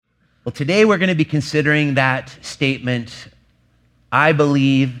Well, today we're going to be considering that statement, I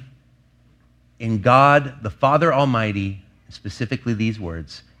believe in God, the Father Almighty, specifically these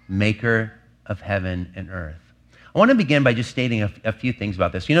words, maker of heaven and earth. I want to begin by just stating a few things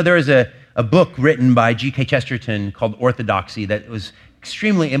about this. You know, there is a book written by G.K. Chesterton called Orthodoxy that was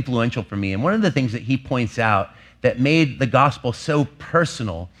extremely influential for me. And one of the things that he points out that made the gospel so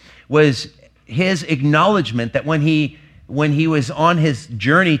personal was his acknowledgement that when he was on his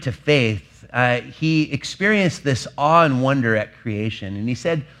journey to faith, he experienced this awe and wonder at creation. And he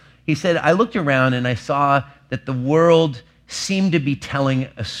said, I looked around and I saw that the world seemed to be telling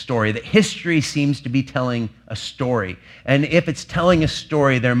a story, that history seems to be telling a story. And if it's telling a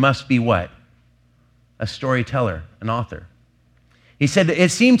story, there must be what? A storyteller, an author. He said,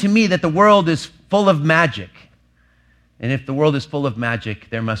 it seemed to me that the world is full of magic. And if the world is full of magic,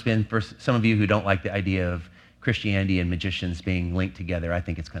 there must be, and for some of you who don't like the idea of Christianity and magicians being linked together, I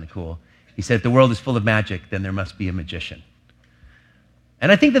think it's kind of cool. He said, if the world is full of magic, then there must be a magician.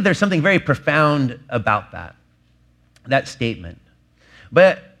 And I think that there's something very profound about that statement.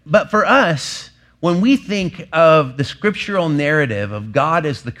 But for us, when we think of the scriptural narrative of God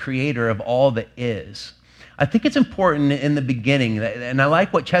as the creator of all that is, I think it's important in the beginning, and I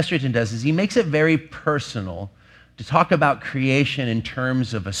like what Chesterton does, is he makes it very personal to talk about creation in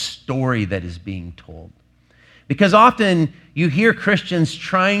terms of a story that is being told. Because often you hear Christians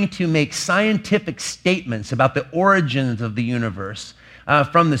trying to make scientific statements about the origins of the universe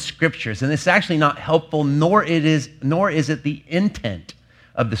from the scriptures, and it's actually not helpful, nor is it the intent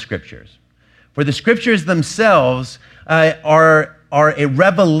of the scriptures. For the scriptures themselves are a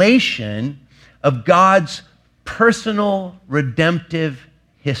revelation of God's personal redemptive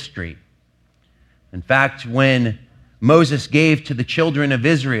history. In fact, when Moses gave to the children of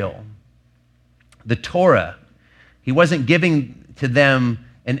Israel the Torah, he wasn't giving to them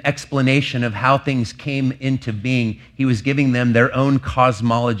an explanation of how things came into being. He was giving them their own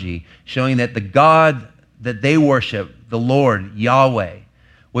cosmology, showing that the God that they worship, the Lord, Yahweh,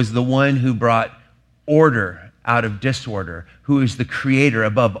 was the one who brought order out of disorder, who is the creator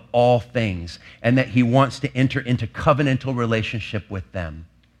above all things, and that he wants to enter into covenantal relationship with them.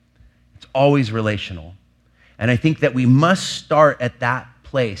 It's always relational. And I think that we must start at that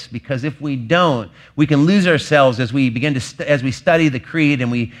place, because if we don't, we can lose ourselves as we begin to as we study the creed and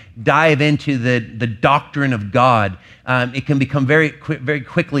we dive into the doctrine of God. It can become very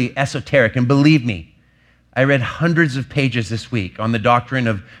quickly esoteric. And believe me, I read hundreds of pages this week on the doctrine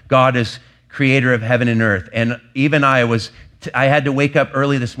of God as creator of heaven and earth. And even I had to wake up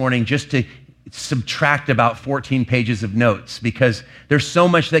early this morning just to subtract about 14 pages of notes, because there's so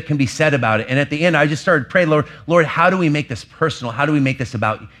much that can be said about it. And at the end, I just started praying, Lord, how do we make this personal? How do we make this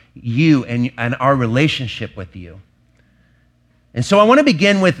about you and our relationship with you? And so I want to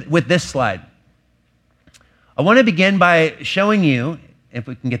begin with this slide. I want to begin by showing you, if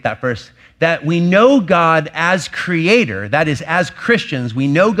we can get that first, that we know God as creator. That is, as Christians, we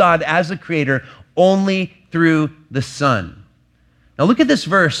know God as a creator only through the Son. Now look at this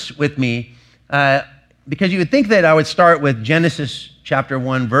verse with me, because you would think that I would start with Genesis chapter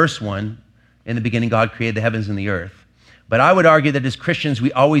 1, verse 1. In the beginning, God created the heavens and the earth. But I would argue that as Christians,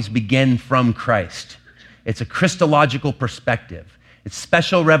 we always begin from Christ. It's a Christological perspective. It's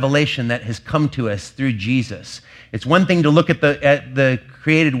special revelation that has come to us through Jesus. It's one thing to look at the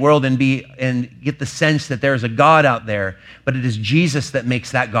created world and get the sense that there is a God out there, but it is Jesus that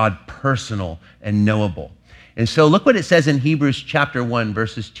makes that God personal and knowable. And so look what it says in Hebrews chapter 1,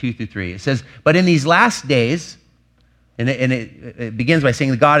 verses 2 through 3. It says, but in these last days, and it begins by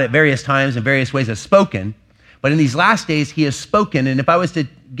saying that God at various times and various ways has spoken, but in these last days he has spoken. And if I was to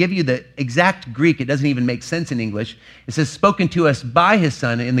give you the exact Greek, it doesn't even make sense in English. It says spoken to us by his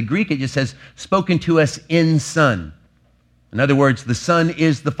Son. In the Greek, it just says spoken to us in Son. In other words, the Son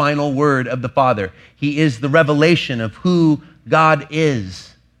is the final word of the Father. He is the revelation of who God is,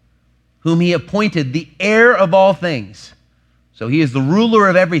 whom he appointed the heir of all things. So he is the ruler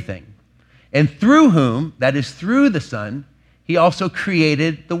of everything. And through whom, that is through the Son, he also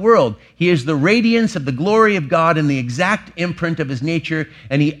created the world. He is the radiance of the glory of God and the exact imprint of his nature,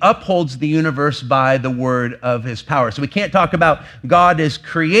 and he upholds the universe by the word of his power. So we can't talk about God as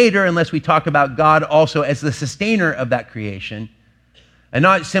creator unless we talk about God also as the sustainer of that creation. And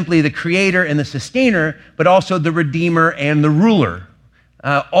not simply the creator and the sustainer, but also the redeemer and the ruler.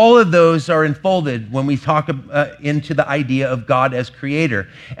 All of those are enfolded when we talk into the idea of God as creator.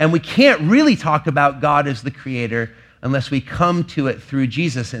 And we can't really talk about God as the creator unless we come to it through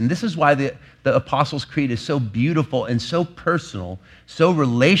Jesus. And this is why the Apostles' Creed is so beautiful and so personal, so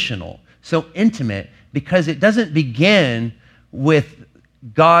relational, so intimate, because it doesn't begin with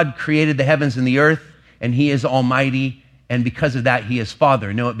God created the heavens and the earth, and he is almighty, and because of that, he is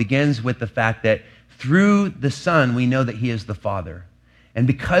Father. No, it begins with the fact that through the Son, we know that he is the Father. And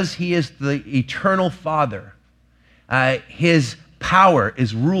because he is the eternal Father, his power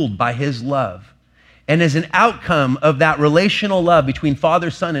is ruled by his love. And as an outcome of that relational love between Father,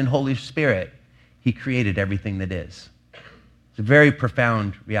 Son, and Holy Spirit, he created everything that is. It's a very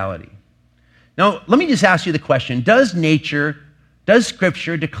profound reality. Now, let me just ask you the question, does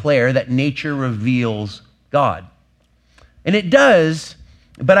Scripture declare that nature reveals God? And it does,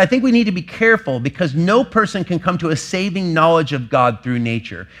 but I think we need to be careful because no person can come to a saving knowledge of God through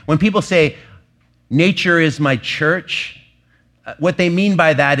nature. When people say, nature is my church, what they mean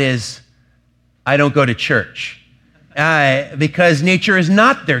by that is, I don't go to church. Because nature is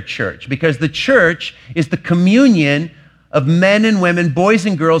not their church, because the church is the communion of men and women, boys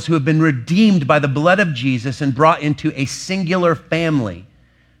and girls who have been redeemed by the blood of Jesus and brought into a singular family.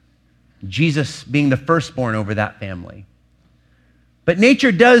 Jesus being the firstborn over that family. But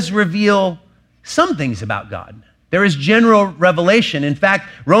nature does reveal some things about God. There is general revelation. In fact,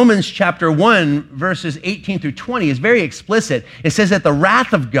 Romans chapter 1, verses 18 through 20 is very explicit. It says that the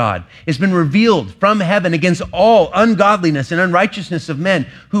wrath of God has been revealed from heaven against all ungodliness and unrighteousness of men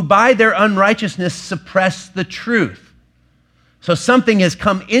who by their unrighteousness suppress the truth. So something has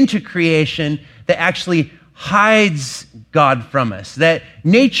come into creation that actually hides God from us. That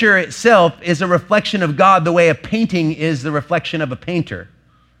nature itself is a reflection of God the way a painting is the reflection of a painter.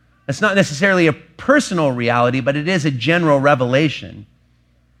 It's not necessarily a personal reality, but it is a general revelation.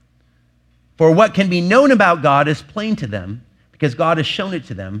 For what can be known about God is plain to them, because God has shown it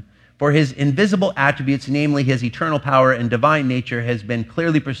to them. For his invisible attributes, namely his eternal power and divine nature, has been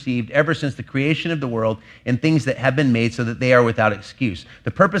clearly perceived ever since the creation of the world in things that have been made so that they are without excuse.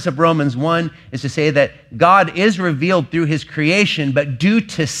 The purpose of Romans 1 is to say that God is revealed through his creation, but due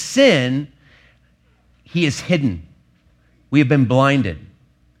to sin, he is hidden. We have been blinded.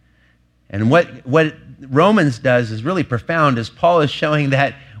 And what Romans does is really profound, as Paul is showing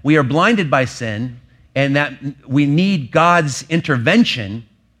that we are blinded by sin and that we need God's intervention.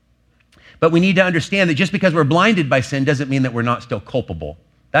 But we need to understand that just because we're blinded by sin doesn't mean that we're not still culpable.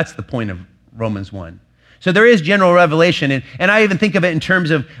 That's the point of Romans 1. So there is general revelation. And I even think of it in terms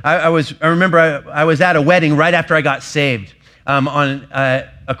of, I remember I was at a wedding right after I got saved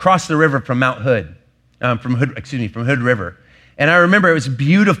across the river from Mount Hood, from Hood River. And I remember it was a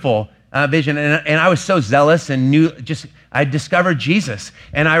beautiful vision. And I was so zealous and I discovered Jesus.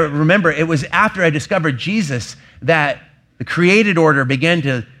 And I remember it was after I discovered Jesus that the created order began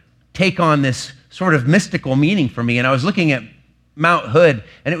to take on this sort of mystical meaning for me. And I was looking at Mount Hood,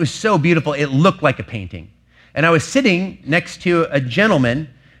 and it was so beautiful, it looked like a painting. And I was sitting next to a gentleman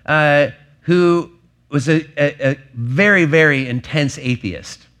who was a very, very intense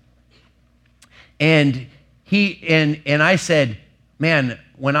atheist. And I said, man,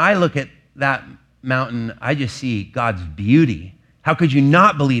 when I look at that mountain, I just see God's beauty. How could you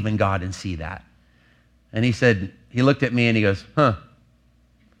not believe in God and see that? And he looked at me and he goes,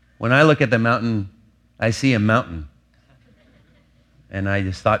 when I look at the mountain, I see a mountain. And I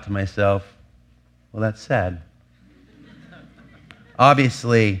just thought to myself, well, that's sad.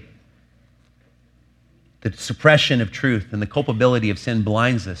 Obviously, the suppression of truth and the culpability of sin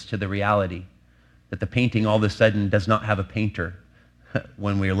blinds us to the reality that the painting all of a sudden does not have a painter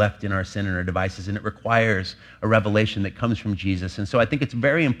when we are left in our sin and our devices, and it requires a revelation that comes from Jesus. And so I think it's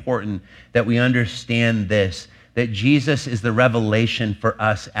very important that we understand this, that Jesus is the revelation for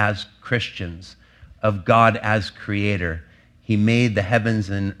us as Christians of God as creator. He made the heavens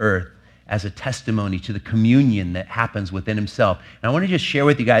and earth as a testimony to the communion that happens within himself. And I want to just share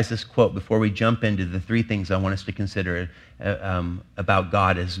with you guys this quote before we jump into the three things I want us to consider about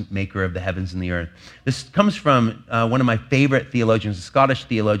God as maker of the heavens and the earth. This comes from one of my favorite theologians, a Scottish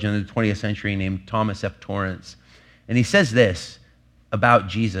theologian of the 20th century named Thomas F. Torrance. And he says this about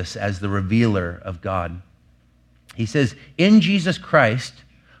Jesus as the revealer of God. He says, in Jesus Christ,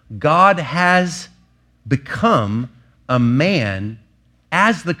 God has become a man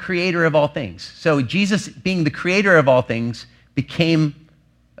as the creator of all things. So Jesus, being the creator of all things, became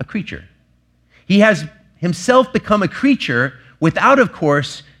a creature. He has himself become a creature without, of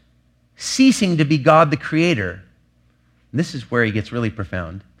course, ceasing to be God the creator. And this is where he gets really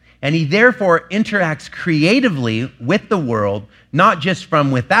profound. And he therefore interacts creatively with the world, not just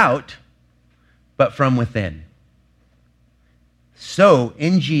from without, but from within. So,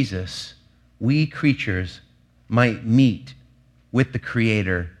 in Jesus, we creatures might meet with the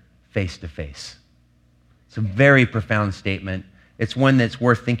Creator face to face. It's a very profound statement. It's one that's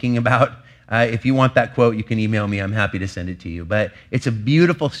worth thinking about. If you want that quote, you can email me. I'm happy to send it to you. But it's a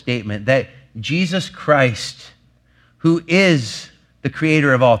beautiful statement that Jesus Christ, who is the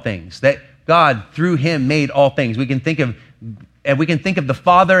creator of all things, that God, through him, made all things. We can think of the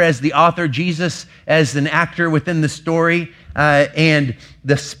Father as the author, Jesus as an actor within the story, and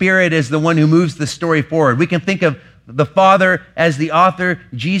the Spirit as the one who moves the story forward. We can think of the Father as the author,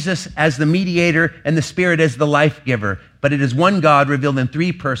 Jesus as the mediator, and the Spirit as the life giver. But it is one God revealed in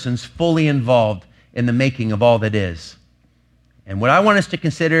three persons, fully involved in the making of all that is. And what I want us to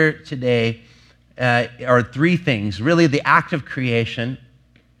consider today are three things. Really, the act of creation,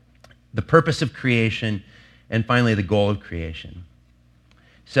 the purpose of creation, and finally, the goal of creation.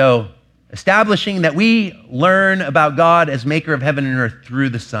 So, establishing that we learn about God as maker of heaven and earth through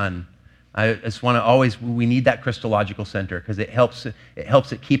the Son. I just want to we need that Christological center because it helps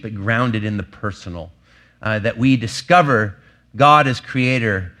it keep it grounded in the personal. That we discover God as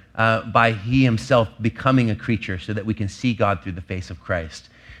creator by he himself becoming a creature so that we can see God through the face of Christ.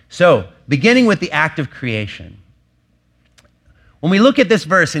 So, beginning with the act of creation. When we look at this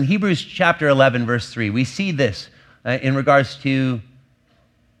verse in Hebrews chapter 11, verse 3, we see this in regards to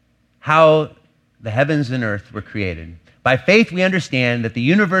how the heavens and earth were created. By faith, we understand that the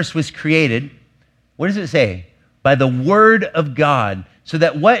universe was created, what does it say? By the word of God, so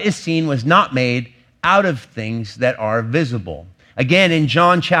that what is seen was not made out of things that are visible. Again, in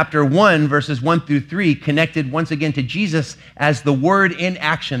John chapter 1, verses 1 through 3, connected once again to Jesus as the word in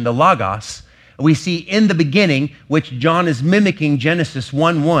action, the Logos, we see in the beginning, which John is mimicking Genesis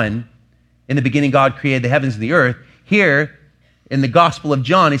 1:1, in the beginning God created the heavens and the earth. Here, in the Gospel of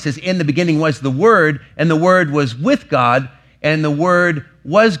John, he says, in the beginning was the Word, and the Word was with God, and the Word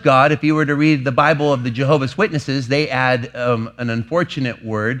was God. If you were to read the Bible of the Jehovah's Witnesses, they add an unfortunate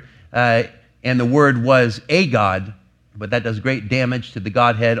word, and the Word was a God, but that does great damage to the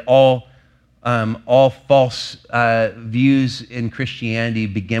Godhead. All false views in Christianity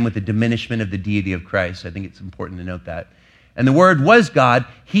begin with the diminishment of the deity of Christ. I think it's important to note that. And the Word was God.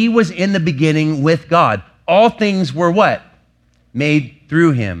 He was in the beginning with God. All things were what? Made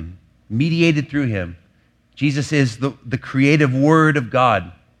through him, mediated through him. Jesus is the creative Word of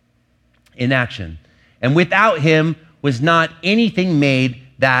God in action. And without him was not anything made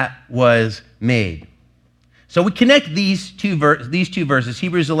that was made. So we connect these two verses,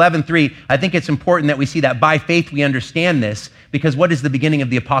 Hebrews 11:3. I think it's important that we see that by faith we understand this, because what is the beginning of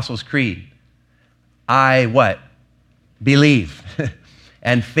the Apostles' Creed? I what? Believe.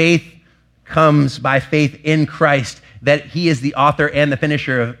 And faith comes by faith in Christ, that he is the author and the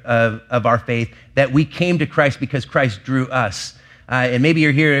finisher of our faith, that we came to Christ because Christ drew us. And maybe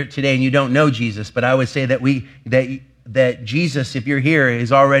you're here today and you don't know Jesus, but I would say that Jesus, if you're here,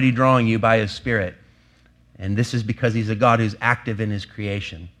 is already drawing you by his Spirit. And this is because he's a God who's active in his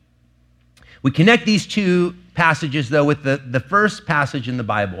creation. We connect these two passages, though, with the first passage in the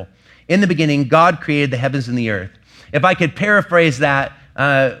Bible. In the beginning, God created the heavens and the earth. If I could paraphrase that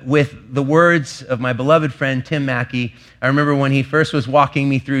with the words of my beloved friend Tim Mackey, I remember when he first was walking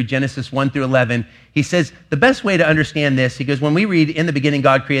me through Genesis 1 through 11, he says, the best way to understand this, he goes, when we read, in the beginning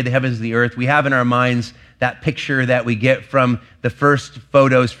God created the heavens and the earth, we have in our minds that picture that we get from the first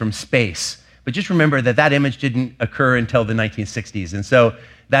photos from space. But just remember that image didn't occur until the 1960s. And so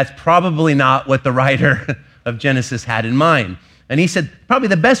that's probably not what the writer of Genesis had in mind. And he said, probably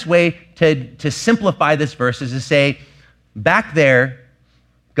the best way to simplify this verse is to say, back there,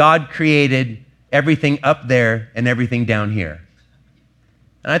 God created everything up there and everything down here.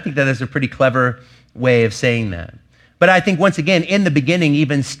 And I think that is a pretty clever way of saying that. But I think, once again, in the beginning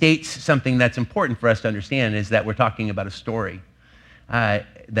even states something that's important for us to understand, is that we're talking about a story.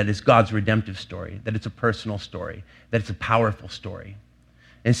 That is God's redemptive story, that it's a personal story, that it's a powerful story.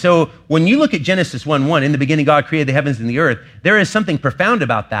 And so when you look at Genesis 1:1, in the beginning God created the heavens and the earth, there is something profound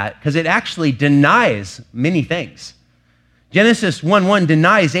about that, because it actually denies many things. Genesis 1:1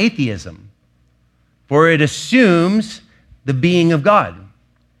 denies atheism, for it assumes the being of God.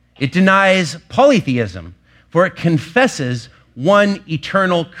 It denies polytheism, for it confesses one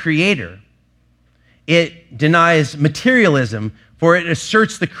eternal creator. It denies materialism, for it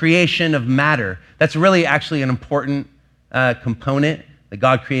asserts the creation of matter. That's really actually an important component, that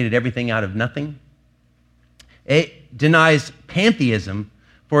God created everything out of nothing. It denies pantheism,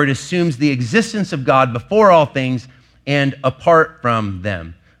 for it assumes the existence of God before all things and apart from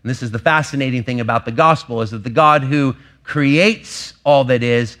them. And this is the fascinating thing about the gospel, is that the God who creates all that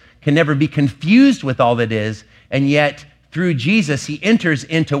is can never be confused with all that is, and yet through Jesus, he enters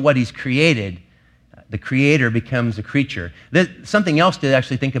into what he's created, the creator becomes a creature. Something else to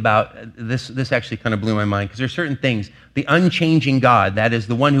actually think about, this actually kind of blew my mind, because there are certain things. The unchanging God, that is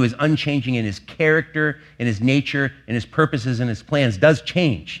the one who is unchanging in his character, in his nature, in his purposes, and his plans, does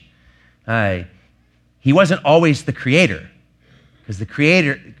change. He wasn't always the creator, because the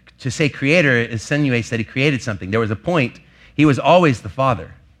creator, to say creator insinuates that he created something. There was a point. He was always the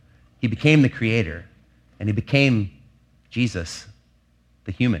Father. He became the creator, and he became Jesus,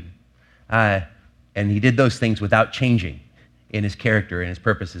 the human. And he did those things without changing in his character and his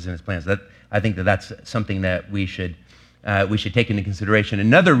purposes and his plans. I think that's something that we should take into consideration.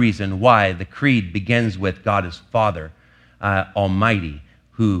 Another reason why the creed begins with God as Father Almighty,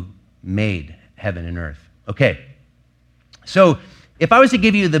 who made heaven and earth. Okay, so if I was to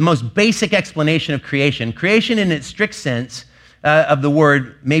give you the most basic explanation of creation, creation in its strict sense of the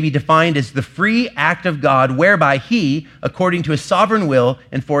word may be defined as the free act of God whereby he, according to his sovereign will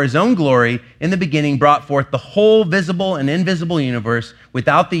and for his own glory, in the beginning brought forth the whole visible and invisible universe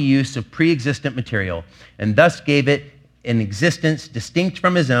without the use of pre-existent material, and thus gave it an existence distinct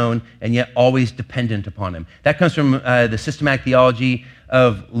from his own and yet always dependent upon him. That comes from the systematic theology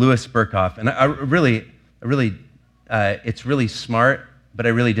of Louis Berkhoff, and it's really smart, but I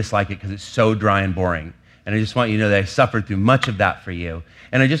really dislike it because it's so dry and boring. And I just want you to know that I suffered through much of that for you.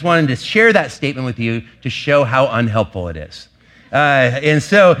 And I just wanted to share that statement with you to show how unhelpful it is. And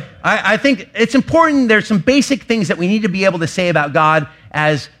so I think it's important. There's some basic things that we need to be able to say about God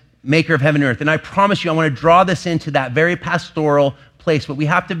as maker of heaven and earth. And I promise you, I want to draw this into that very pastoral place. But we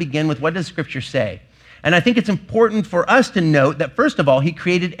have to begin with, what does Scripture say? And I think it's important for us to note that, first of all, he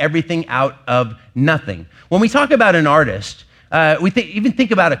created everything out of nothing. When we talk about an artist, even think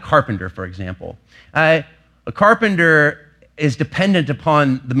about a carpenter, for example. A carpenter is dependent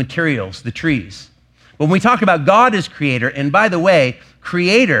upon the materials, the trees. When we talk about God as creator, and by the way,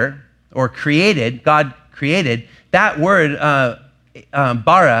 creator or created, God created, that word,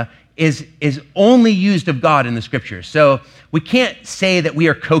 bara, is only used of God in the Scriptures. So we can't say that we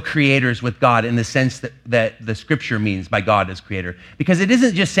are co-creators with God in the sense that the Scripture means by God as creator, because it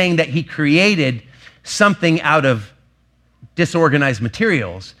isn't just saying that he created something out of disorganized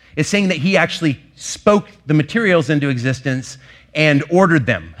materials. It's saying that he actually spoke the materials into existence and ordered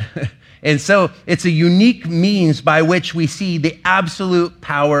them. And so it's a unique means by which we see the absolute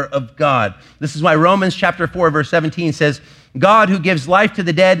power of God. This is why Romans chapter 4, verse 17 says, God who gives life to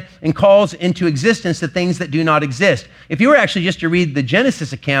the dead and calls into existence the things that do not exist. If you were actually just to read the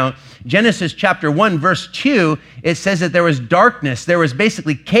Genesis account, Genesis chapter 1, verse 2, it says that there was darkness. There was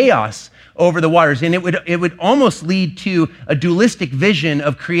basically chaos over the waters. And it would almost lead to a dualistic vision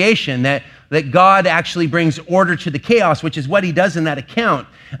of creation, that God actually brings order to the chaos, which is what he does in that account.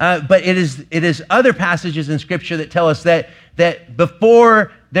 But it is other passages in Scripture that tell us that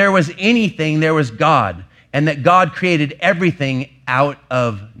before there was anything, there was God, and that God created everything out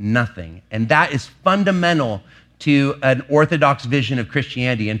of nothing. And that is fundamental to an orthodox vision of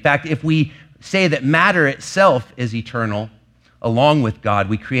Christianity. In fact, if we say that matter itself is eternal, along with God,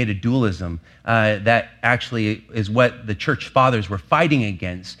 we create a dualism that actually is what the church fathers were fighting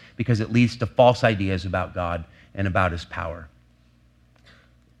against, because it leads to false ideas about God and about his power.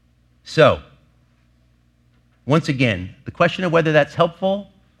 So, once again, the question of whether that's helpful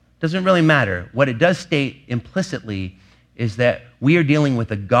doesn't really matter. What it does state implicitly is that we are dealing with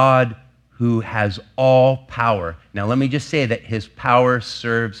a God who has all power. Now, let me just say that his power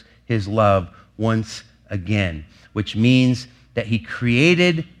serves his love once again, which means that he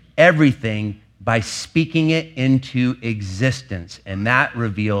created everything by speaking it into existence, and that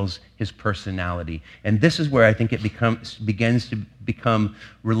reveals his personality. And this is where I think it begins to become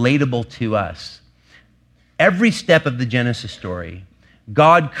relatable to us. Every step of the Genesis story,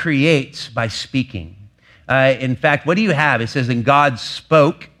 God creates by speaking. In fact, what do you have? It says, and God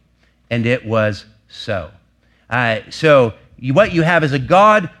spoke, and it was so. What you have is a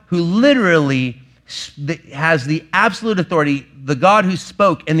God who literally has the absolute authority, the God who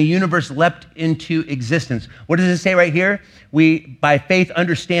spoke, and the universe leapt into existence. What does it say right here? We, by faith,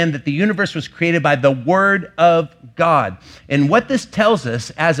 understand that the universe was created by the Word of God. And what this tells us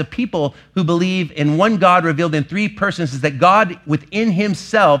as a people who believe in one God revealed in three persons is that God within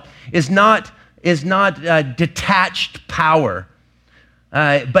himself is not detached power,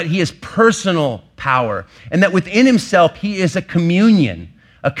 but he is personal power. And that within himself, he is a communion,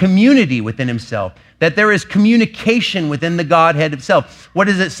 a community within himself, that there is communication within the Godhead itself. What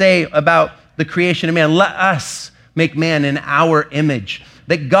does it say about the creation of man? Let us make man in our image.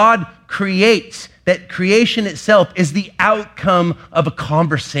 That God creates, that creation itself is the outcome of a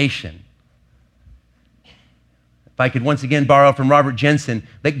conversation. If I could once again borrow from Robert Jensen,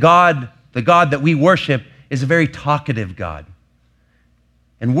 that God The God that we worship is a very talkative God.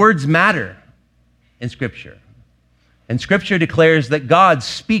 And words matter in Scripture. And Scripture declares that God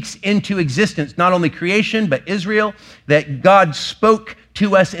speaks into existence not only creation, but Israel, that God spoke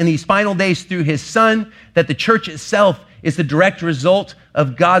to us in these final days through his Son, that the church itself is the direct result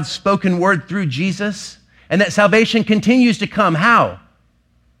of God's spoken word through Jesus, and that salvation continues to come. How? It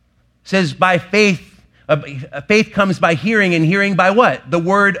says by faith. Faith comes by hearing, and hearing by what? The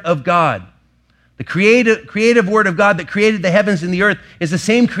word of God. The creative word of God that created the heavens and the earth is the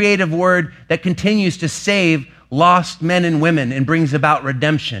same creative word that continues to save lost men and women and brings about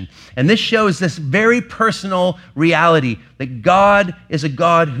redemption. And this shows this very personal reality that God is a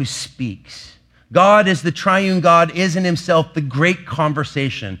God who speaks. God is the triune God, is in himself the great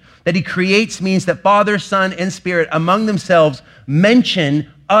conversation. That he creates means that Father, Son, and Spirit among themselves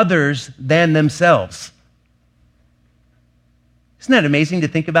mention others than themselves. Isn't that amazing to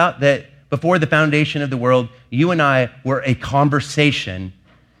think about, that before the foundation of the world, you and I were a conversation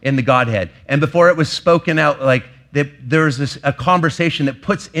in the Godhead. And before it was spoken out, like there's a conversation that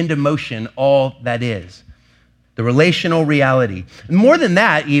puts into motion all that is. The relational reality. And more than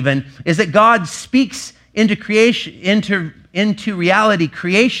that even, is that God speaks into creation, into reality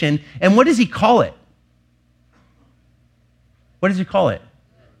creation. And what does he call it? What does he call it?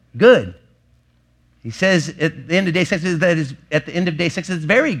 Good. He says at the end of day 6, it's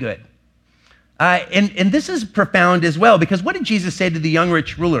very good. And this is profound as well, because what did Jesus say to the young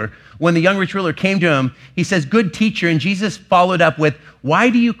rich ruler? When the young rich ruler came to him, he says, "Good teacher," and Jesus followed up with, "Why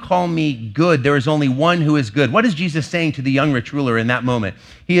do you call me good? There is only one who is good." What is Jesus saying to the young rich ruler in that moment?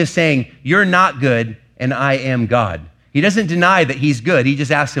 He is saying, "You're not good, and I am God." He doesn't deny that he's good. He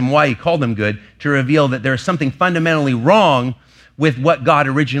just asks him why he called him good, to reveal that there's something fundamentally wrong with what God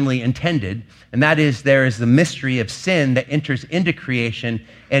originally intended, and that is there is the mystery of sin that enters into creation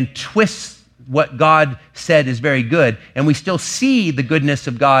and twists what God said is very good. And we still see the goodness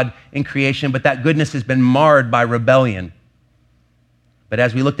of God in creation, but that goodness has been marred by rebellion. But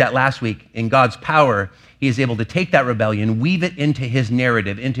as we looked at last week, in God's power, he is able to take that rebellion, weave it into his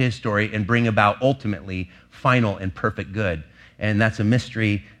narrative, into his story, and bring about ultimately final and perfect good. And that's a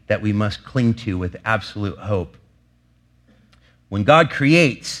mystery that we must cling to with absolute hope. When God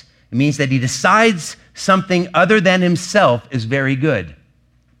creates, it means that he decides something other than himself is very good.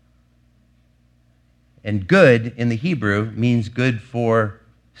 And good in the Hebrew means good for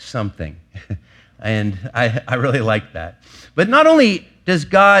something. And I really like that. But not only does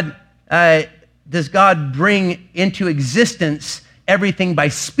God bring into existence everything by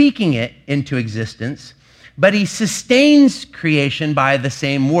speaking it into existence, but he sustains creation by the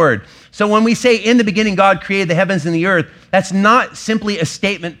same word. So when we say in the beginning God created the heavens and the earth, that's not simply a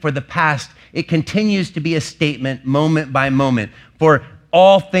statement for the past. It continues to be a statement moment by moment. For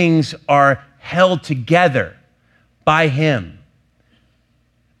all things are held together by him.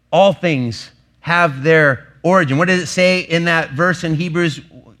 All things have their origin. What does it say in that verse in Hebrews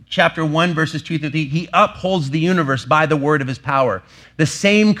chapter 1, verses 2 through 3? He upholds the universe by the word of his power. The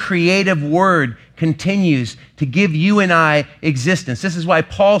same creative word continues to give you and I existence. This is why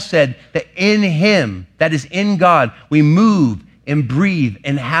Paul said that in him, that is in God, we move and breathe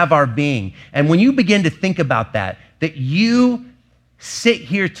and have our being. And when you begin to think about that you sit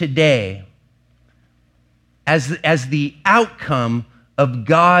here today as the outcome of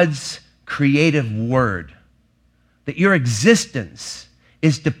God's creative word, that your existence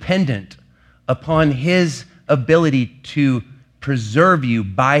is dependent upon his ability to preserve you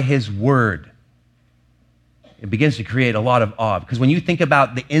by his word, it begins to create a lot of awe. Because when you think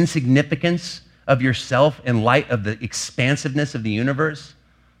about the insignificance of yourself in light of the expansiveness of the universe,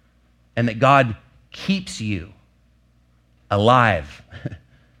 and that God keeps you alive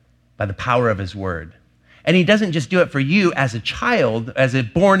by the power of his word. And he doesn't just do it for you as a child, as a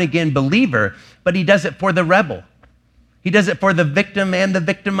born-again believer, but he does it for the rebel. He does it for the victim and the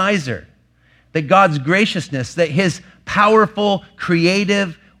victimizer. That God's graciousness, that his powerful,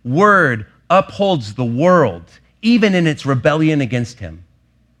 creative word upholds the world, even in its rebellion against him,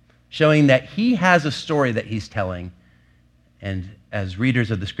 showing that he has a story that he's telling. And as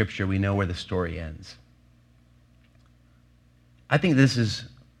readers of the scripture, we know where the story ends. I think this is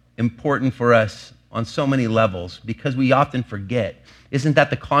important for us on so many levels, because we often forget, isn't that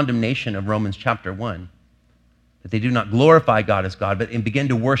the condemnation of Romans chapter 1? That they do not glorify God as God, but begin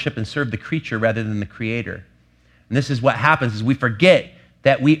to worship and serve the creature rather than the creator. And this is what happens, is we forget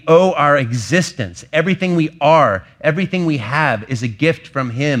that we owe our existence. Everything we are, everything we have is a gift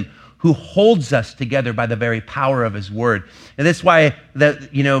from him who holds us together by the very power of his word. And that's why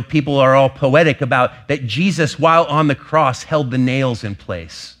people are all poetic about that Jesus, while on the cross, held the nails in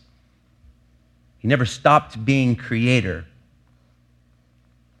place. He never stopped being creator,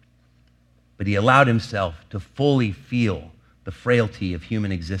 but he allowed himself to fully feel the frailty of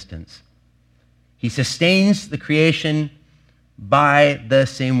human existence. He sustains the creation by the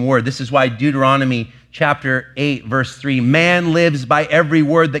same word. This is why Deuteronomy chapter 8, verse 3, man lives by every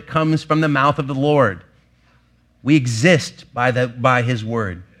word that comes from the mouth of the Lord. We exist by his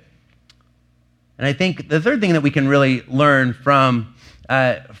word. And I think the third thing that we can really learn from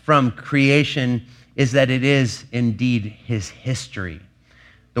creation is that it is indeed his history.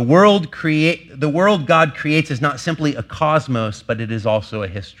 The world God creates is not simply a cosmos, but it is also a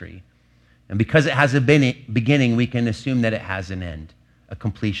history. And because it has a beginning, we can assume that it has an end, a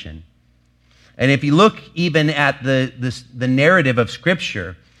completion. And if you look even at the narrative of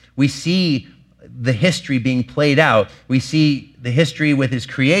Scripture, we see the history being played out. We see the history with his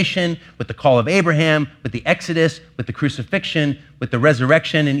creation, with the call of Abraham, with the Exodus, with the crucifixion, with the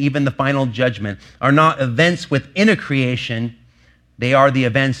resurrection, and even the final judgment are not events within a creation. They are the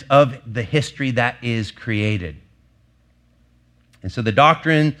events of the history that is created. And so the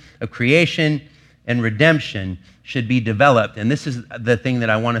doctrine of creation and redemption should be developed. And this is the thing that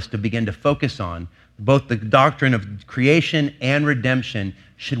I want us to begin to focus on. Both the doctrine of creation and redemption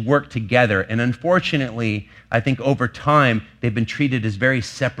should work together. And unfortunately, I think over time, they've been treated as very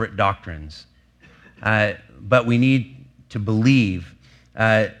separate doctrines. But we need to believe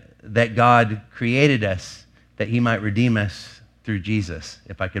that God created us, that he might redeem us through Jesus,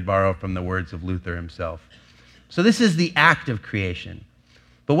 if I could borrow from the words of Luther himself. So this is the act of creation.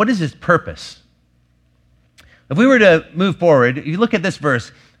 But what is its purpose? If we were to move forward, you look at this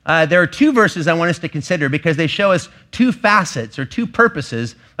verse, there are two verses I want us to consider because they show us two facets or two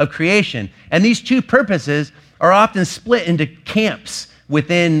purposes of creation. And these two purposes are often split into camps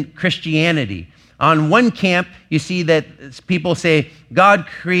within Christianity. On one camp, you see that people say God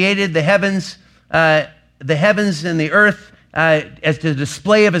created the heavens and the earth as the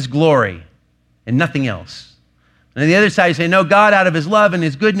display of his glory and nothing else. And on the other side, you say, no, God, out of his love and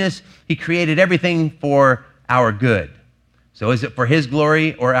his goodness, he created everything for our good. So is it for his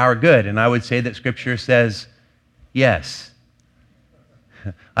glory or our good? And I would say that Scripture says yes.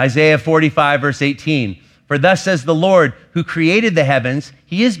 Isaiah 45, verse 18, for thus says the Lord, who created the heavens,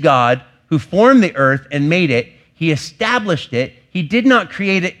 he is God, who formed the earth and made it. He established it. He did not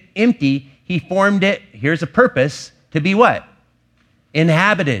create it empty. He formed it, here's a purpose, to be what?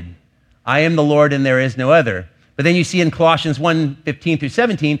 Inhabited. I am the Lord and there is no other. But then you see in Colossians 1:15 through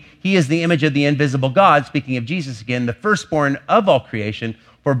 17, he is the image of the invisible God, speaking of Jesus again, the firstborn of all creation,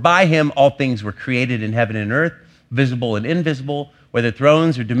 for by him all things were created in heaven and earth, visible and invisible, whether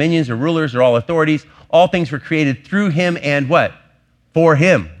thrones or dominions or rulers or all authorities, all things were created through him and what? For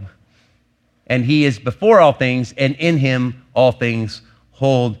him. And he is before all things, and in him all things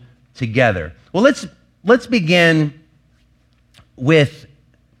hold together. Well, let's begin with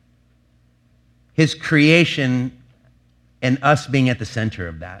his creation and us being at the center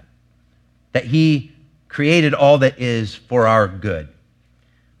of that. That he created all that is for our good.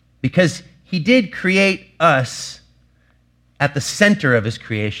 Because he did create us at the center of his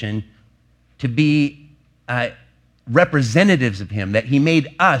creation to be representatives of him, that he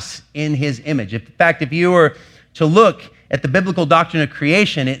made us in his image. In fact, if you were to look at the biblical doctrine of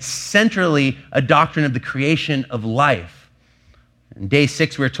creation, it's centrally a doctrine of the creation of life. In day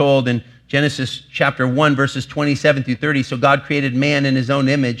 6, we're told in Genesis chapter 1, verses 27 through 30, so God created man in his own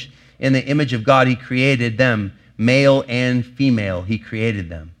image. In the image of God, he created them. Male and female, he created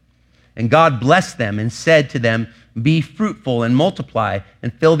them. And God blessed them and said to them, be fruitful and multiply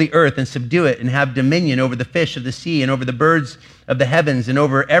and fill the earth and subdue it and have dominion over the fish of the sea and over the birds of the heavens and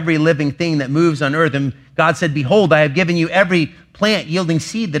over every living thing that moves on earth. And God said, behold, I have given you every plant yielding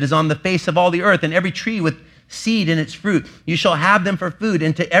seed that is on the face of all the earth and every tree with seed in its fruit. You shall have them for food,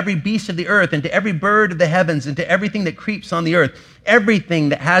 and to every beast of the earth, and to every bird of the heavens, and to everything that creeps on the earth, everything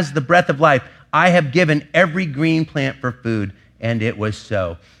that has the breath of life, I have given every green plant for food. And it was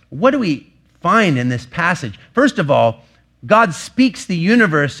so. What do we find in this passage? First of all, God speaks the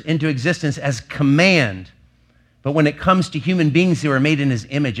universe into existence as command. But when it comes to human beings who are made in his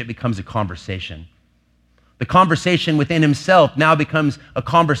image, it becomes a conversation. The conversation within himself now becomes a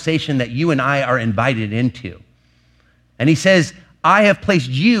conversation that you and I are invited into. And he says, I have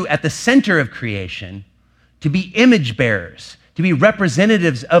placed you at the center of creation to be image bearers, to be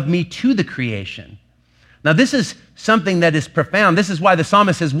representatives of me to the creation. Now, this is something that is profound. This is why the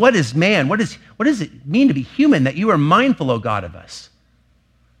psalmist says, what is man? What does it mean to be human, that you are mindful, O God, of us?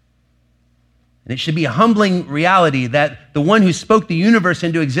 And it should be a humbling reality that the one who spoke the universe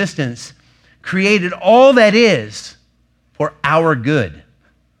into existence created all that is for our good.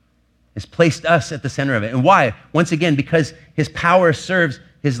 has placed us at the center of it. And why? Once again, because his power serves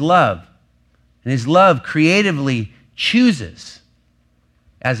his love. And his love creatively chooses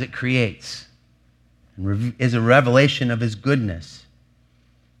as it creates and is a revelation of his goodness.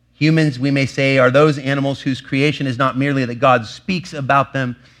 Humans, we may say, are those animals whose creation is not merely that God speaks about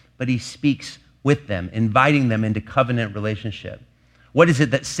them, but he speaks with them, inviting them into covenant relationship. What is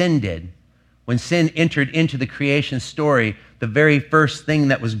it that sin did? When sin entered into the creation story, the very first thing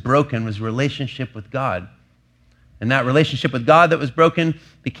that was broken was relationship with God. And that relationship with God that was broken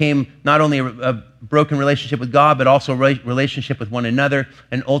became not only a broken relationship with God, but also a relationship with one another.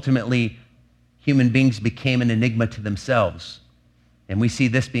 And ultimately, human beings became an enigma to themselves. And we see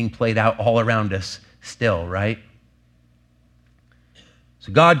this being played out all around us still, right?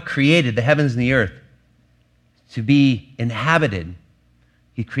 So God created the heavens and the earth to be inhabited.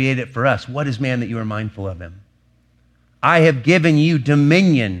 He created it for us. What is man that you are mindful of him? I have given you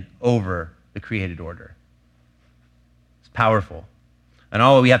dominion over the created order. It's powerful. And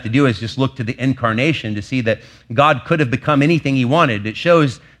all we have to do is just look to the incarnation to see that God could have become anything he wanted. It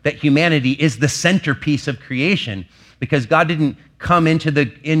shows that humanity is the centerpiece of creation, because God didn't come into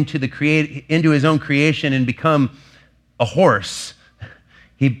his own creation and become a horse.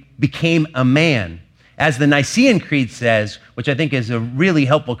 He became a man. As the Nicene Creed says, which I think is a really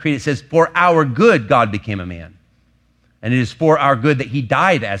helpful creed, it says, for our good, God became a man. And it is for our good that he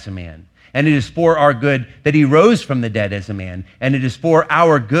died as a man. And it is for our good that he rose from the dead as a man. And it is for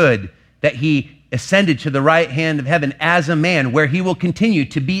our good that he ascended to the right hand of heaven as a man, where he will continue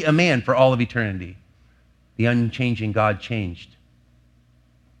to be a man for all of eternity. The unchanging God changed,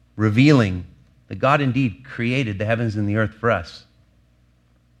 revealing that God indeed created the heavens and the earth for us.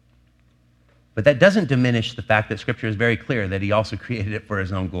 But that doesn't diminish the fact that Scripture is very clear that he also created it for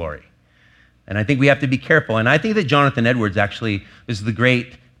his own glory. And I think we have to be careful. And I think that Jonathan Edwards actually is the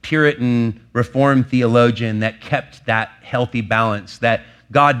great Puritan Reformed theologian that kept that healthy balance, that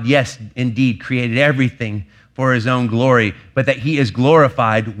God, yes, indeed, created everything for his own glory, but that he is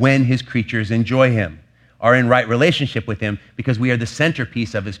glorified when his creatures enjoy him, are in right relationship with him, because we are the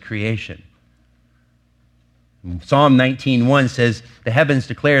centerpiece of his creation. Psalm 19:1 says, the heavens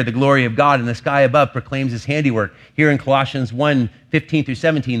declare the glory of God, and the sky above proclaims his handiwork. Here in Colossians 1:15 through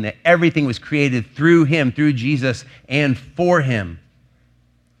 17, that everything was created through him, through Jesus, and for him.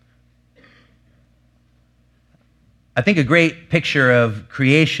 I think a great picture of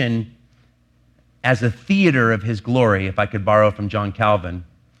creation as a theater of his glory, if I could borrow from John Calvin.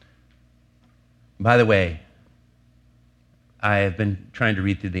 By the way, I have been trying to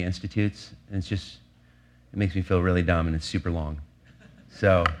read through the Institutes, and it makes me feel really dumb, and it's super long.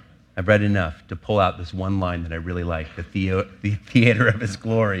 So I've read enough to pull out this one line that I really like, the theater of his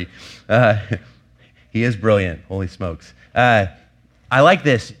glory. He is brilliant, holy smokes. I like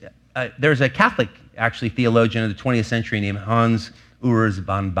this. There's a Catholic, actually, theologian of the 20th century named Hans Urs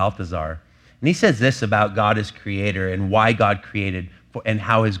von Balthasar. And he says this about God as creator and why God created and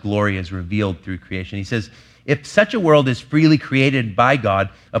how his glory is revealed through creation. He says, if such a world is freely created by God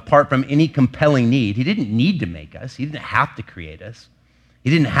apart from any compelling need, he didn't need to make us. He didn't have to create us. He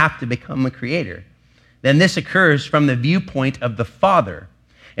didn't have to become a creator. Then this occurs from the viewpoint of the Father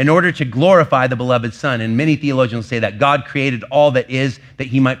in order to glorify the beloved Son. And many theologians say that God created all that is that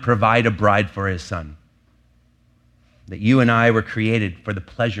he might provide a bride for his Son. That you and I were created for the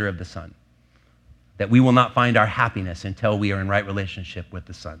pleasure of the Son. That we will not find our happiness until we are in right relationship with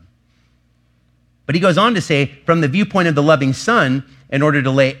the Son. But he goes on to say, from the viewpoint of the loving Son, in order to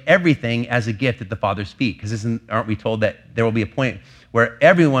lay everything as a gift at the Father's feet. Because aren't we told that there will be a point where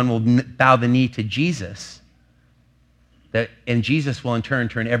everyone will bow the knee to Jesus, and Jesus will in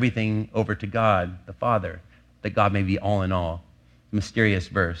turn everything over to God, the Father, that God may be all in all. Mysterious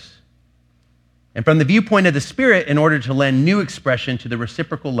verse. And from the viewpoint of the Spirit, in order to lend new expression to the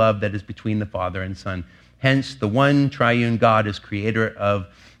reciprocal love that is between the Father and Son. Hence, the one triune God is creator of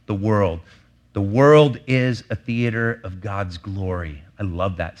the world. The world is a theater of God's glory. I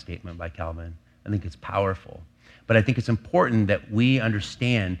love that statement by Calvin. I think it's powerful. But I think it's important that we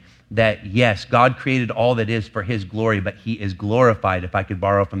understand that, yes, God created all that is for his glory, but he is glorified, if I could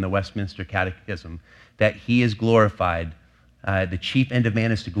borrow from the Westminster Catechism, that he is glorified. The chief end of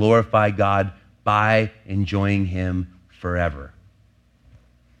man is to glorify God by enjoying him forever.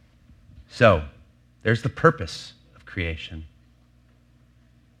 So, there's the purpose of creation.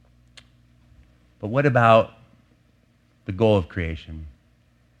 But what about the goal of creation?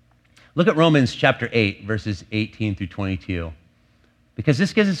 Look at Romans chapter 8, verses 18 through 22. Because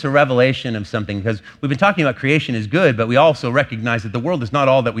this gives us a revelation of something. Because we've been talking about creation is good, but we also recognize that the world is not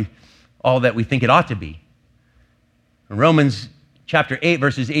all that we think it ought to be. In Romans chapter 8,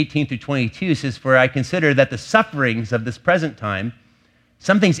 verses 18 through 22 says, "For I consider that the sufferings of this present time,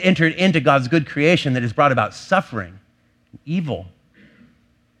 something's entered into God's good creation that has brought about suffering, evil,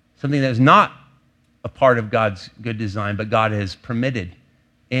 something that is not a part of God's good design, but God has permitted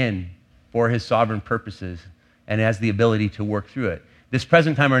in for his sovereign purposes and has the ability to work through it. This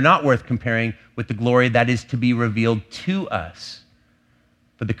present time are not worth comparing with the glory that is to be revealed to us.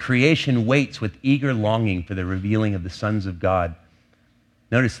 For the creation waits with eager longing for the revealing of the sons of God."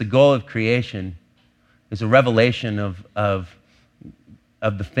 Notice the goal of creation is a revelation of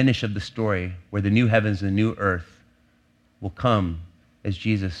the finish of the story, where the new heavens and the new earth will come as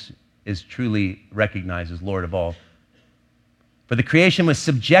Jesus is truly recognized as Lord of all. "For the creation was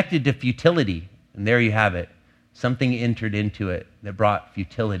subjected to futility," and there you have it. Something entered into it that brought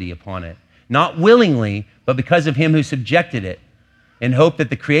futility upon it. "Not willingly, but because of him who subjected it, in hope that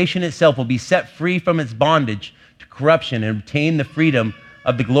the creation itself will be set free from its bondage to corruption and obtain the freedom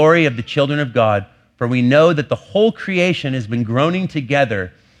of the glory of the children of God. For we know that the whole creation has been groaning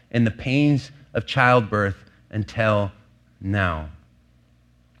together in the pains of childbirth until now."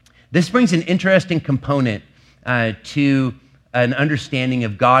 This brings an interesting component to an understanding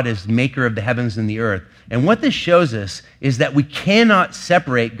of God as maker of the heavens and the earth. And what this shows us is that we cannot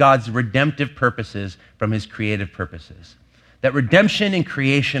separate God's redemptive purposes from his creative purposes. That redemption and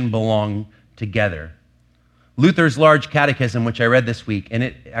creation belong together. Luther's Large Catechism, which I read this week, and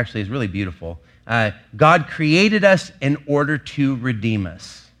it actually is really beautiful. God created us in order to redeem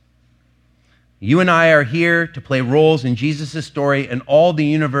us. You and I are here to play roles in Jesus' story, and all the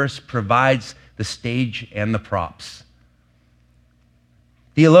universe provides the stage and the props.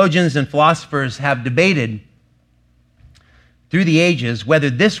 Theologians and philosophers have debated through the ages whether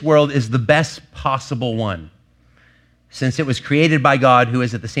this world is the best possible one, since it was created by God, who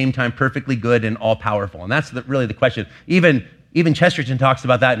is at the same time perfectly good and all-powerful. And that's really the question. Even Chesterton talks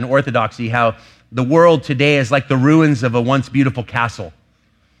about that in Orthodoxy, how the world today is like the ruins of a once beautiful castle.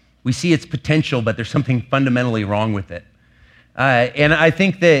 We see its potential, but there's something fundamentally wrong with it. And I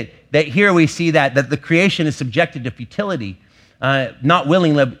think that here we see that the creation is subjected to futility, not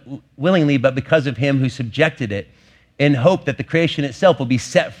willingly, but because of him who subjected it, in hope that the creation itself will be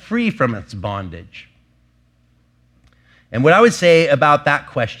set free from its bondage. And what I would say about that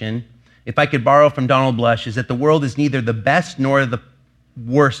question, if I could borrow from Donald Blush, is that the world is neither the best nor the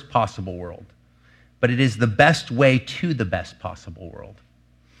worst possible world, but it is the best way to the best possible world.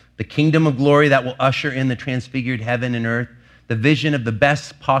 The kingdom of glory that will usher in the transfigured heaven and earth, the vision of the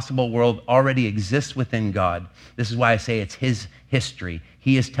best possible world already exists within God. This is why I say it's his history.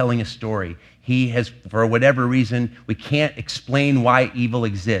 He is telling a story. He has, for whatever reason, we can't explain why evil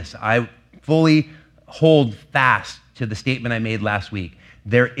exists. I fully hold fast to the statement I made last week.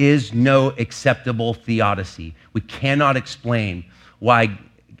 There is no acceptable theodicy. We cannot explain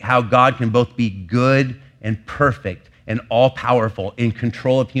how God can both be good and perfect and all-powerful, in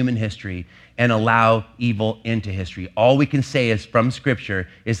control of human history, and allow evil into history. All we can say is from Scripture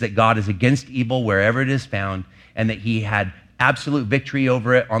is that God is against evil wherever it is found, and that he had absolute victory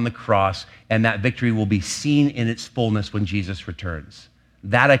over it on the cross, and that victory will be seen in its fullness when Jesus returns.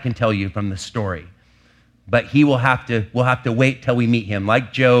 That I can tell you from the story. But we'll have to wait till we meet him.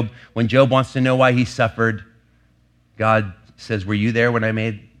 Like Job, when Job wants to know why he suffered, God says, "Were you there when I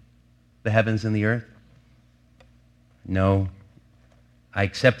made the heavens and the earth?" No, I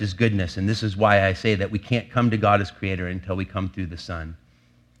accept his goodness, and this is why I say that we can't come to God as creator until we come through the Son.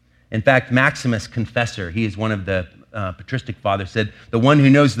 In fact, Maximus Confessor, he is one of the patristic fathers, said, "The one who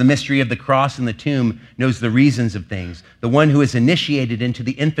knows the mystery of the cross and the tomb knows the reasons of things. The one who is initiated into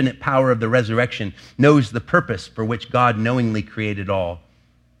the infinite power of the resurrection knows the purpose for which God knowingly created all."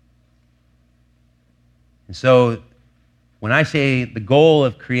 And so, when I say the goal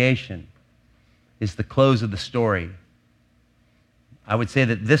of creation is the close of the story, I would say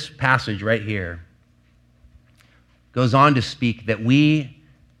that this passage right here goes on to speak that we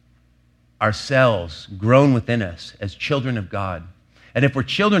ourselves, grown within us as children of God. And if we're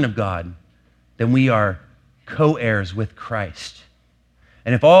children of God, then we are co-heirs with Christ.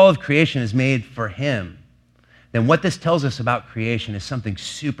 And if all of creation is made for him, then what this tells us about creation is something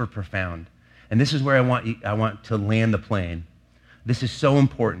super profound. And this is where I want to land the plane. This is so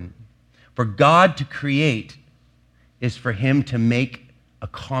important. For God to create is for him to make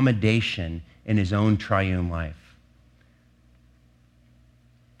accommodation in his own triune life.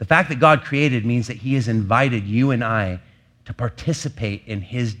 The fact that God created means that he has invited you and I to participate in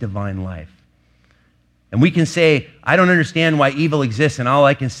his divine life. And we can say, "I don't understand why evil exists," and all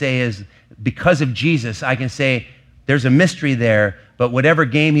I can say is, because of Jesus, I can say, there's a mystery there, but whatever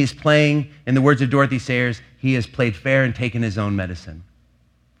game he's playing, in the words of Dorothy Sayers, he has played fair and taken his own medicine.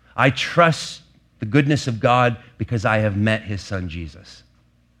 I trust the goodness of God because I have met his son, Jesus.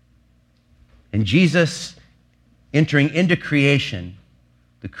 And Jesus entering into creation,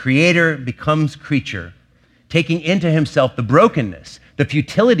 the creator becomes creature, taking into himself the brokenness, the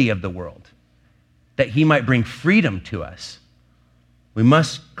futility of the world, that he might bring freedom to us. We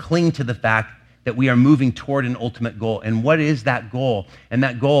must cling to the fact that we are moving toward an ultimate goal. And what is that goal? And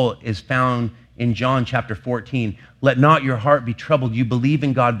that goal is found in John chapter 14. Let not your heart be troubled. You believe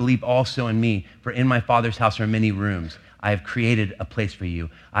in God, believe also in me. For in my Father's house are many rooms. I have created a place for you.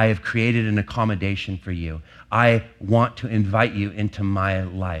 I have created an accommodation for you. I want to invite you into my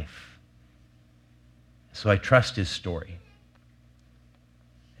life. So I trust his story.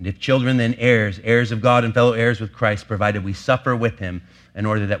 And if children, then heirs, heirs of God and fellow heirs with Christ, provided we suffer with him in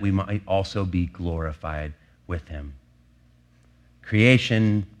order that we might also be glorified with him.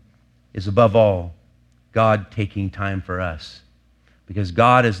 Creation is above all God taking time for us, because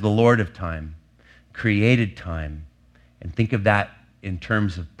God is the Lord of time, created time. And think of that in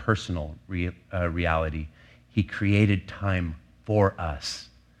terms of personal reality. He created time for us.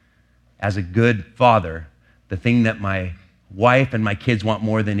 As a good father, the thing that my wife and my kids want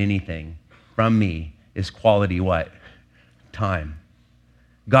more than anything from me is quality what? Time.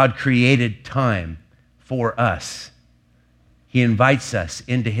 God created time for us. He invites us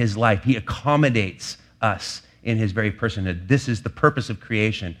into his life. He accommodates us in his very personhood. This is the purpose of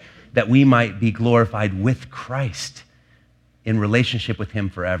creation, that we might be glorified with Christ in relationship with him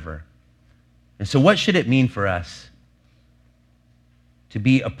forever. And so what should it mean for us to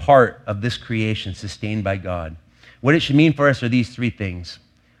be a part of this creation sustained by God? What it should mean for us are these three things: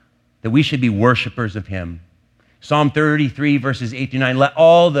 that we should be worshipers of him. Psalm 33, verses 8 through 9, let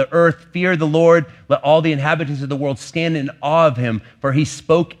all the earth fear the Lord. Let all the inhabitants of the world stand in awe of him. For he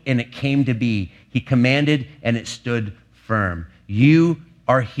spoke and it came to be. He commanded and it stood firm. You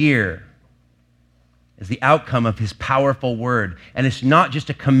are here as the outcome of his powerful word. And it's not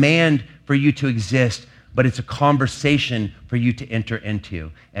just a command for you to exist, but it's a conversation for you to enter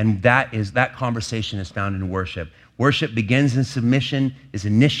into. And that conversation is found in worship. Worship begins in submission, is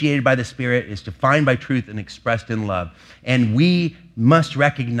initiated by the Spirit, is defined by truth, and expressed in love. And we must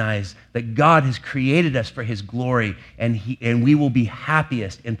recognize that God has created us for his glory, and we will be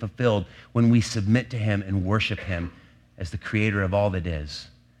happiest and fulfilled when we submit to him and worship him as the creator of all that is,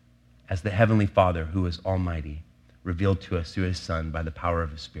 as the heavenly Father who is almighty, revealed to us through his Son by the power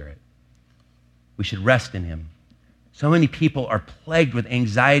of his Spirit. We should rest in him. So many people are plagued with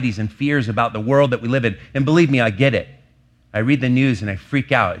anxieties and fears about the world that we live in. And believe me, I get it. I read the news and I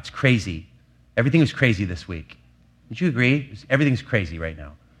freak out. It's crazy. Everything was crazy this week. Would you agree? Everything's crazy right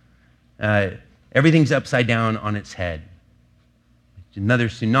now. Everything's upside down on its head. Another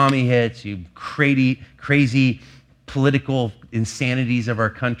tsunami hits. You crazy political insanities of our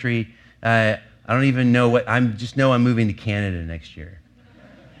country. I don't even know what. Just know I'm moving to Canada next year.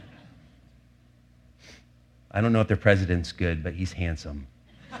 I don't know if their president's good, but he's handsome.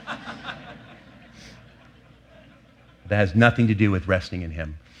 That has nothing to do with resting in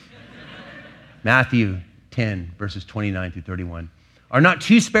him. Matthew 10, verses 29 through 31. Are not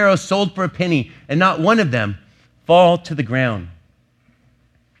two sparrows sold for a penny, and not one of them fall to the ground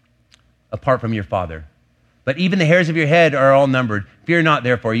apart from your Father? But even the hairs of your head are all numbered. Fear not,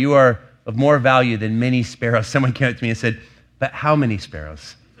 therefore, you are of more value than many sparrows. Someone came up to me and said, but how many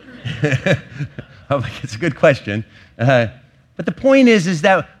sparrows? I'm like, it's a good question. But the point is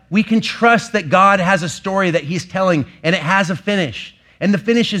that we can trust that God has a story that he's telling, and it has a finish. And the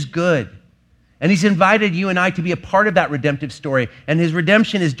finish is good. And he's invited you and I to be a part of that redemptive story. And his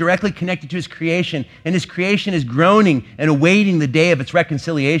redemption is directly connected to his creation. And his creation is groaning and awaiting the day of its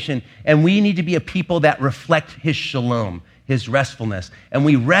reconciliation. And we need to be a people that reflect his shalom, his restfulness. And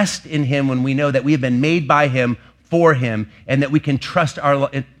we rest in him when we know that we have been made by him, for him, and that we can entrust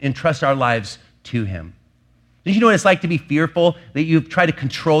our lives to him. Did you know what it's like to be fearful, that you try to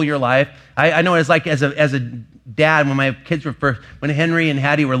control your life? I know what it's like as a dad when my kids were first, when Henry and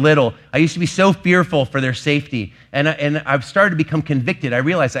Hattie were little. I used to be so fearful for their safety. And I've started to become convicted. I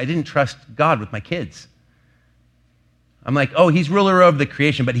realized I didn't trust God with my kids. I'm like, oh, he's ruler of the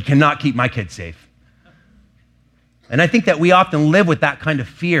creation, but he cannot keep my kids safe. And I think that we often live with that kind of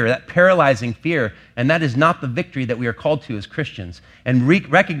fear, that paralyzing fear, and that is not the victory that we are called to as Christians. And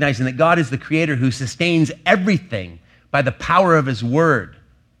recognizing that God is the creator who sustains everything by the power of his word.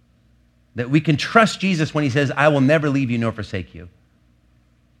 That we can trust Jesus when he says, I will never leave you nor forsake you.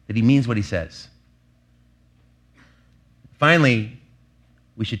 That he means what he says. Finally,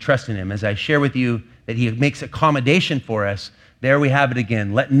 we should trust in him. As I share with you that he makes accommodation for us, There we have it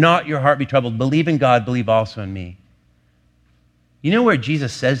again. Let not your heart be troubled. Believe in God, believe also in me. You know where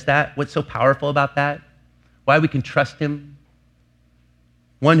Jesus says that? What's so powerful about that? Why we can trust him?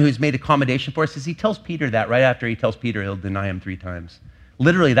 One who's made accommodation for us is he tells Peter that right after he tells Peter he'll deny him 3 times.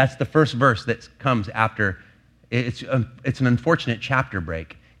 Literally, that's the first verse that comes after. It's an unfortunate chapter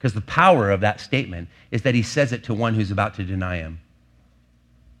break because the power of that statement is that he says it to one who's about to deny him.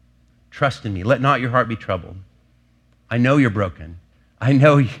 Trust in me. Let not your heart be troubled. I know you're broken. I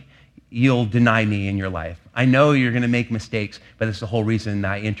know you'll deny me in your life. I know you're going to make mistakes, but that's the whole reason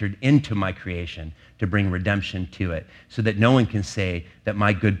that I entered into my creation, to bring redemption to it, so that no one can say that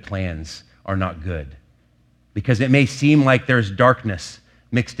my good plans are not good. Because it may seem like there's darkness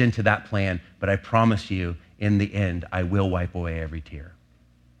mixed into that plan, but I promise you, in the end, I will wipe away every tear.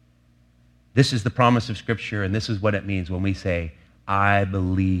 This is the promise of Scripture, and this is what it means when we say, I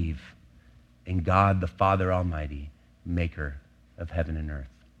believe in God the Father Almighty, maker of heaven and earth.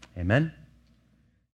 Amen?